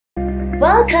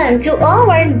Welcome to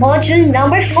our module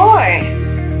number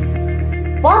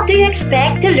 4. What do you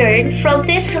expect to learn from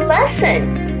this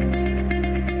lesson?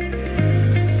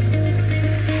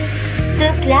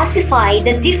 To classify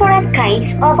the different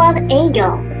kinds of an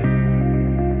angle.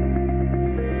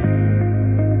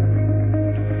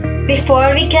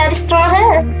 Before we get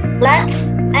started,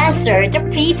 let's answer the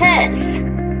pretest.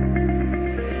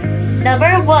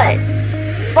 Number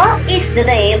 1. What is the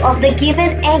name of the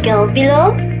given angle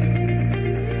below?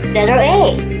 Letter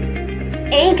A.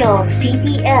 Angle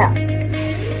CTL.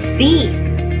 B.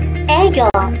 Angle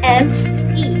MC.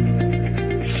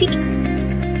 C.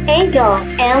 Angle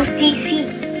MTC.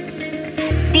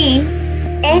 D.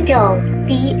 Angle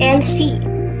TMC.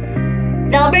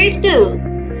 Number 2.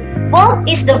 What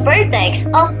is the vertex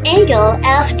of angle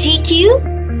FGQ?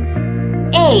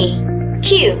 A.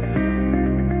 Q.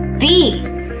 B.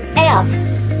 F.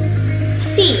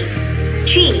 C.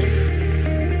 G.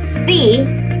 D.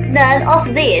 None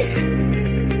of these.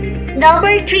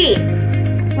 Number 3.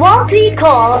 What do you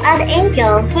call an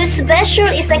angle whose measure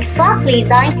is exactly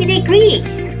 90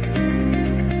 degrees?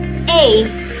 A.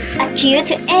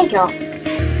 Acute angle.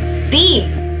 B.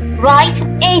 Right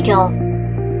angle.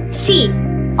 C.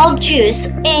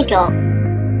 Obtuse angle.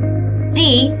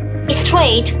 D.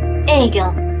 Straight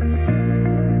angle.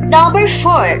 Number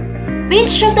 4.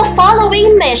 Which of the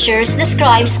following measures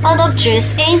describes an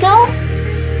obtuse angle?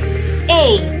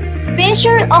 A.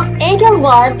 Measure of angle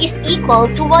 1 is equal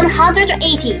to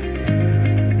 180.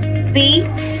 B.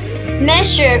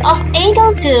 Measure of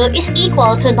angle 2 is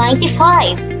equal to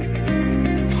 95.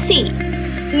 C.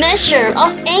 Measure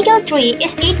of angle 3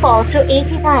 is equal to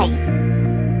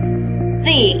 89.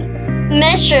 D.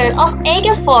 Measure of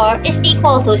angle 4 is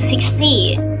equal to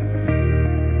 60.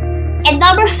 And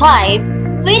number 5.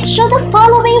 Which of the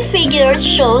following figures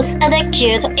shows an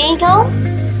acute angle?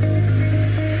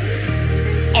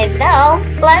 And now,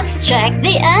 let's check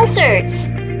the answers.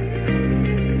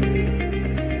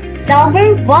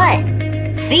 Number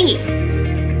 1. B.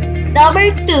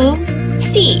 Number 2.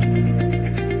 C.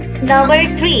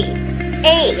 Number 3.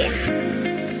 A.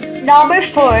 Number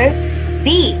 4.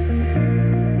 B.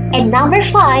 And number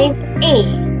 5. A.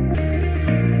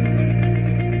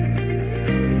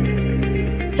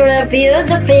 To review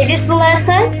the previous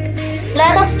lesson,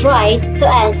 let us try to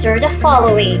answer the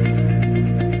following.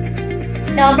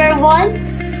 Number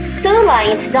 1. Two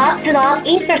lines that do not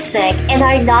intersect and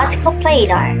are not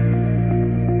coplanar.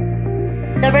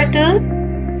 Number 2.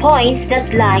 Points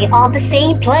that lie on the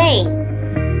same plane.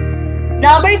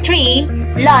 Number 3.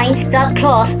 Lines that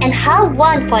cross and have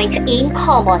one point in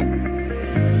common.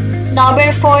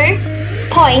 Number 4.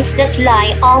 Points that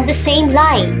lie on the same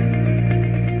line.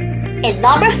 And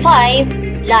number 5.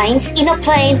 Lines in a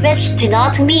plane which do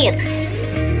not meet.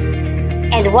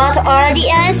 And what are the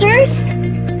answers?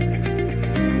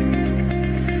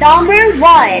 Number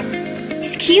 1.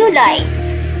 Skew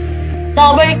lines.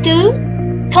 Number 2.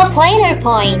 Coplanar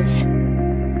points.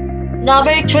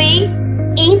 Number 3.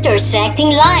 Intersecting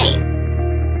line.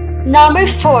 Number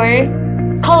 4.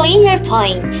 Collinear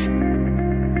points.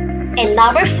 And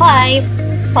number 5.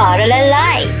 Parallel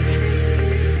lines.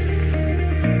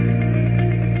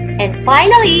 And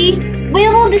finally, we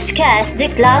will discuss the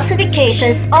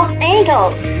classifications of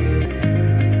angles.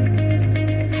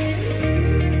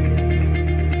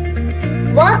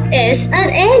 What is an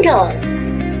angle?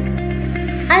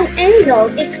 An angle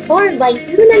is formed by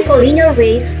two non-collinear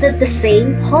rays with the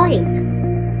same point.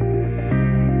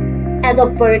 And the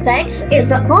vertex is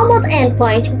the common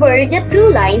endpoint where the two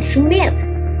lines meet.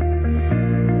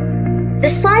 The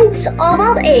sides of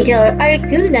an angle are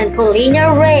two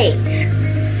non-collinear rays.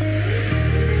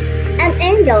 An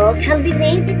angle can be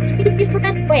named in 3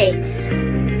 different ways.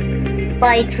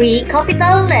 By 3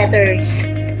 capital letters.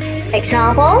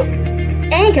 Example,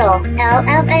 angle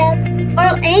LMN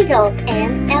or angle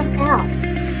NML.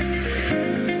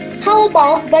 How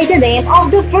about by the name of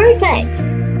the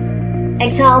vertex?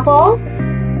 Example,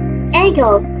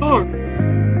 angle M.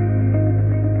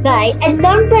 By a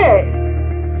number.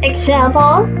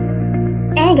 Example,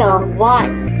 angle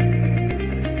 1.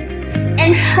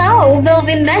 And how will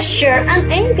we measure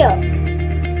an angle?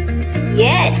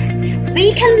 Yes,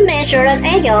 we can measure an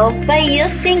angle by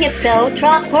using a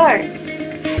protractor.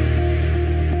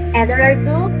 And there are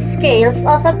 2 scales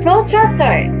of a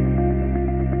protractor.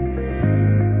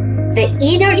 The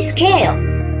inner scale.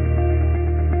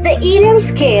 The inner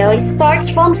scale starts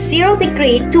from 0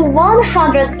 degree to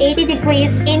 180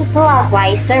 degrees in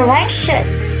clockwise direction,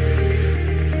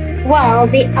 while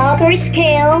the outer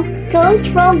scale goes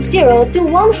from 0 to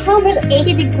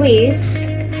 180 degrees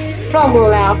from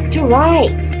left to right.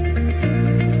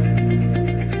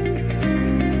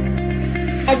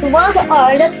 And what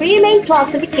are the three main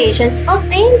classifications of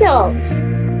angles?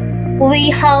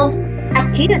 We have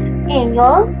acute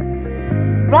angle,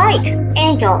 right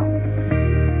angle,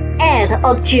 and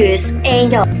obtuse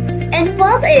angle. And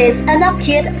what is an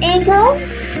acute angle?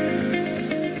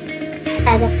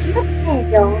 An acute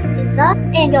angle is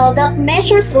an angle that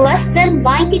measures less than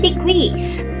 90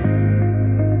 degrees.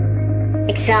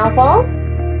 Example: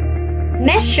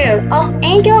 measure of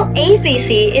angle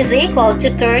ABC is equal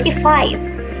to 35.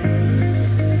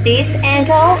 This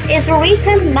angle is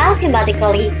written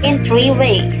mathematically in three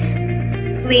ways.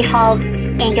 We have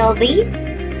angle B,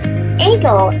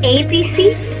 angle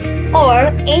ABC, or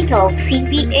angle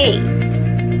CBA.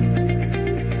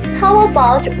 How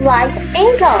about right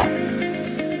angle?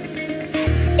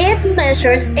 It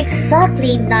measures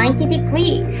exactly 90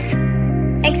 degrees.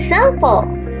 Example: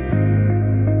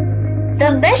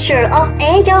 the measure of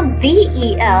angle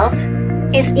BEF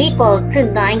is equal to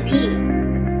 90.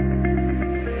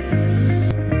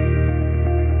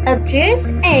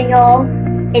 Obtuse angle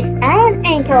is an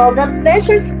angle that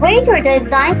measures greater than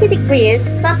 90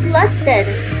 degrees but less than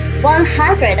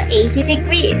 180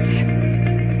 degrees.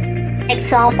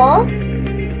 Example: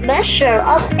 measure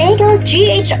of angle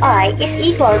GHI is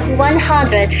equal to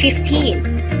 115.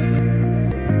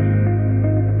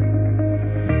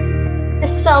 To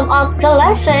sum up the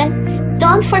lesson,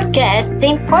 don't forget the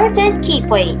important key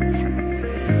points.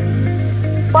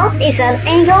 What is an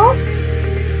angle?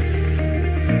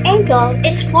 Angle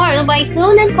is formed by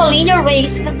two non-collinear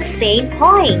rays with the same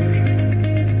point.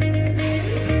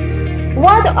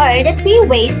 What are the three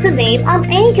ways to name an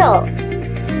angle?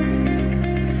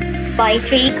 By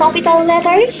three capital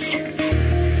letters,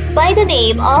 by the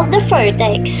name of the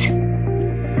vertex,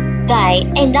 by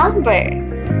a number.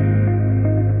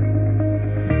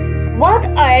 What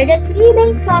are the three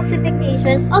main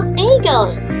classifications of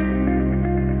angles?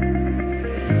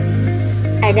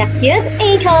 An acute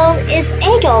angle is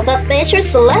angle that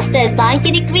measures less than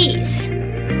 90 degrees,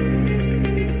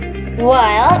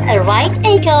 while a right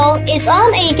angle is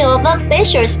an angle that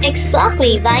measures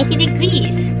exactly 90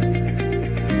 degrees.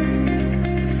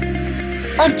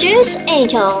 Obtuse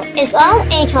angle is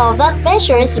an angle that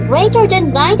measures greater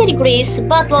than 90 degrees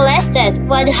but less than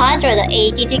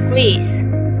 180 degrees.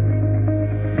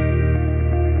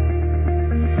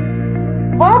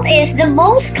 What is the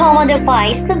most common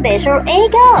device to measure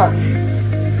angles?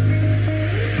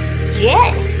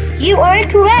 Yes, you are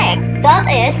correct. That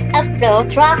is a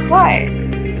protractor.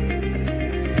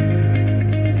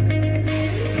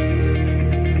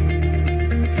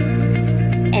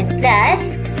 And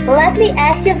last, let me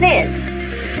ask you this.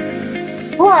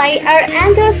 Why are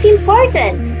angles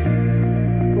important?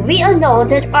 We all know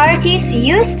that artists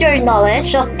use their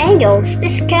knowledge of angles to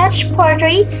sketch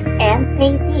portraits and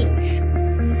paintings.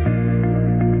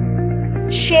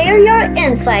 Share your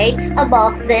insights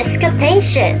about this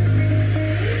quotation.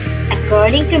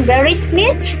 According to Mary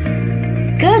Smith,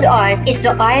 good art is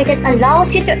the art that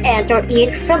allows you to enter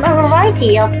it from a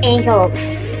variety of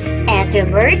angles and to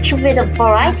emerge with a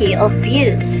variety of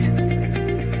views.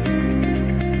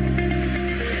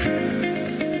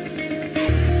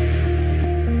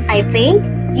 I think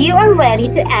you are ready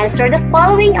to answer the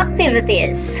following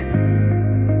activities.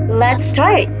 Let's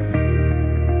start.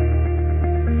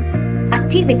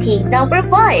 Activity number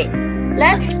 1.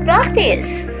 Let's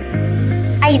practice.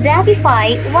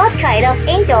 Identify what kind of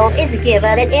angle is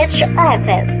given in each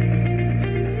item.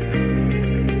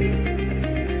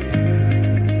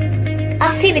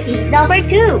 Activity number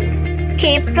 2.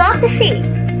 Keep practicing.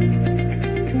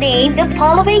 Name the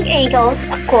following angles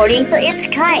according to its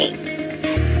kind.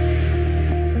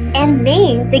 And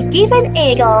name the given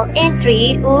angle in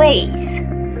 3 ways.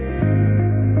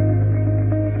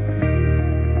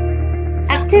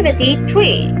 Activity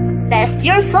 3. Test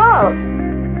yourself.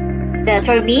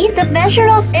 Determine the measure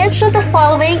of each of the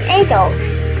following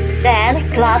angles. Then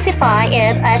classify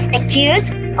it as acute,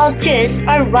 obtuse,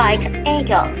 or right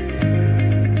angle.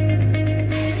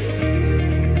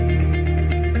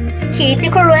 Key to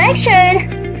correction.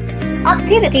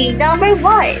 Activity number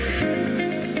 1.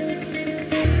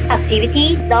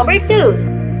 Activity number 2.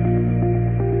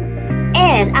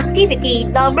 And activity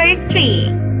number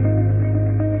 3.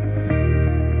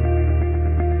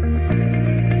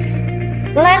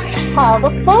 Let's have a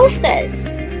pose test.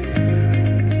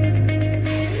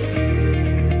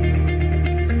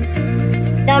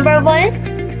 Number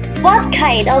 1. What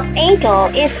kind of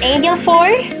angle is angle 4?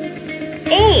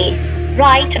 A.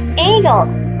 Right angle.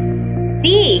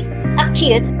 B.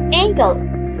 Acute angle.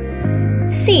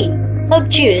 C.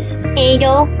 Obtuse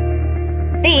angle.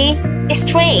 D.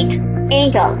 Straight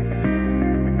angle.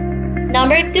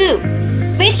 Number 2.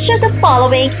 Which of the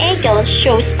following angle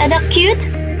shows an acute?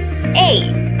 A.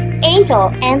 Angle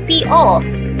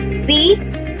NPO. B.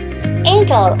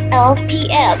 Angle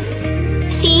LPM.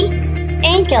 C.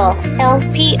 Angle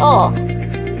LPO.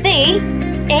 D.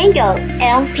 Angle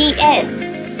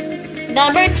LPN.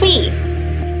 Number 3.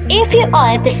 If you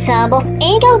add the sum of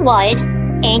angle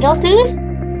 1, angle 2,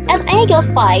 and angle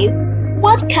 5,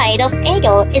 what kind of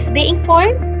angle is being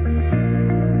formed?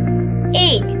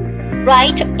 A.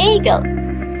 Right angle.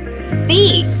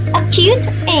 B. Acute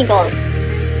angle.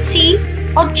 C.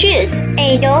 Obtuse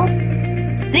angle.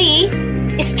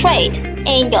 D. Straight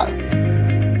angle.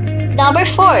 Number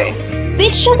 4.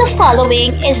 Which of the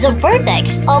following is the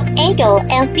vertex of angle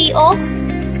NPO?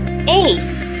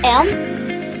 A.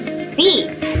 M. B.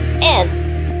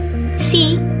 N.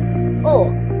 C.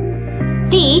 O.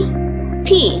 D.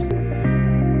 P.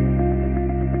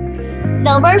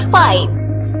 Number 5.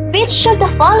 Which of the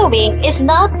following is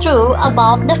not true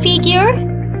about the figure?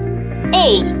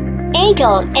 A.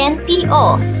 Angle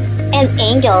NPO and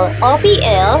angle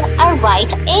OPL are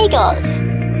right angles.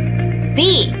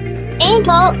 B.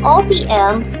 Angle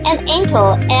OPM and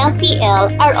angle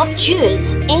NPL are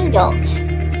obtuse angles.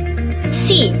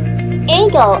 C.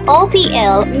 Angle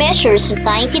OPL measures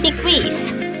 90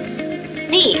 degrees.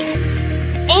 D.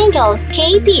 Angle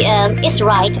KPM is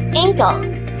right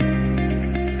angle.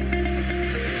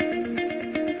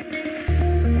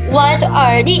 What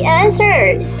are the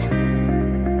answers?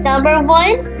 Number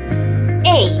 1,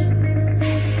 A.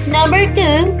 Number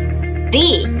 2,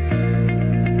 B.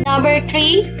 Number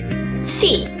 3,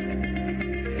 C.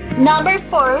 Number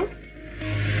 4,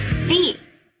 B.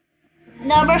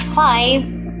 Number 5,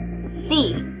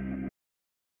 D.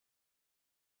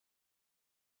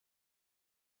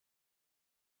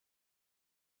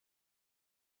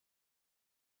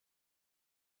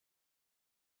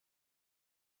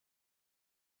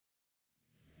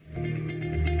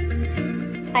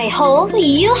 I hope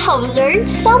you have learned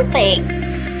something.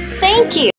 Thank you.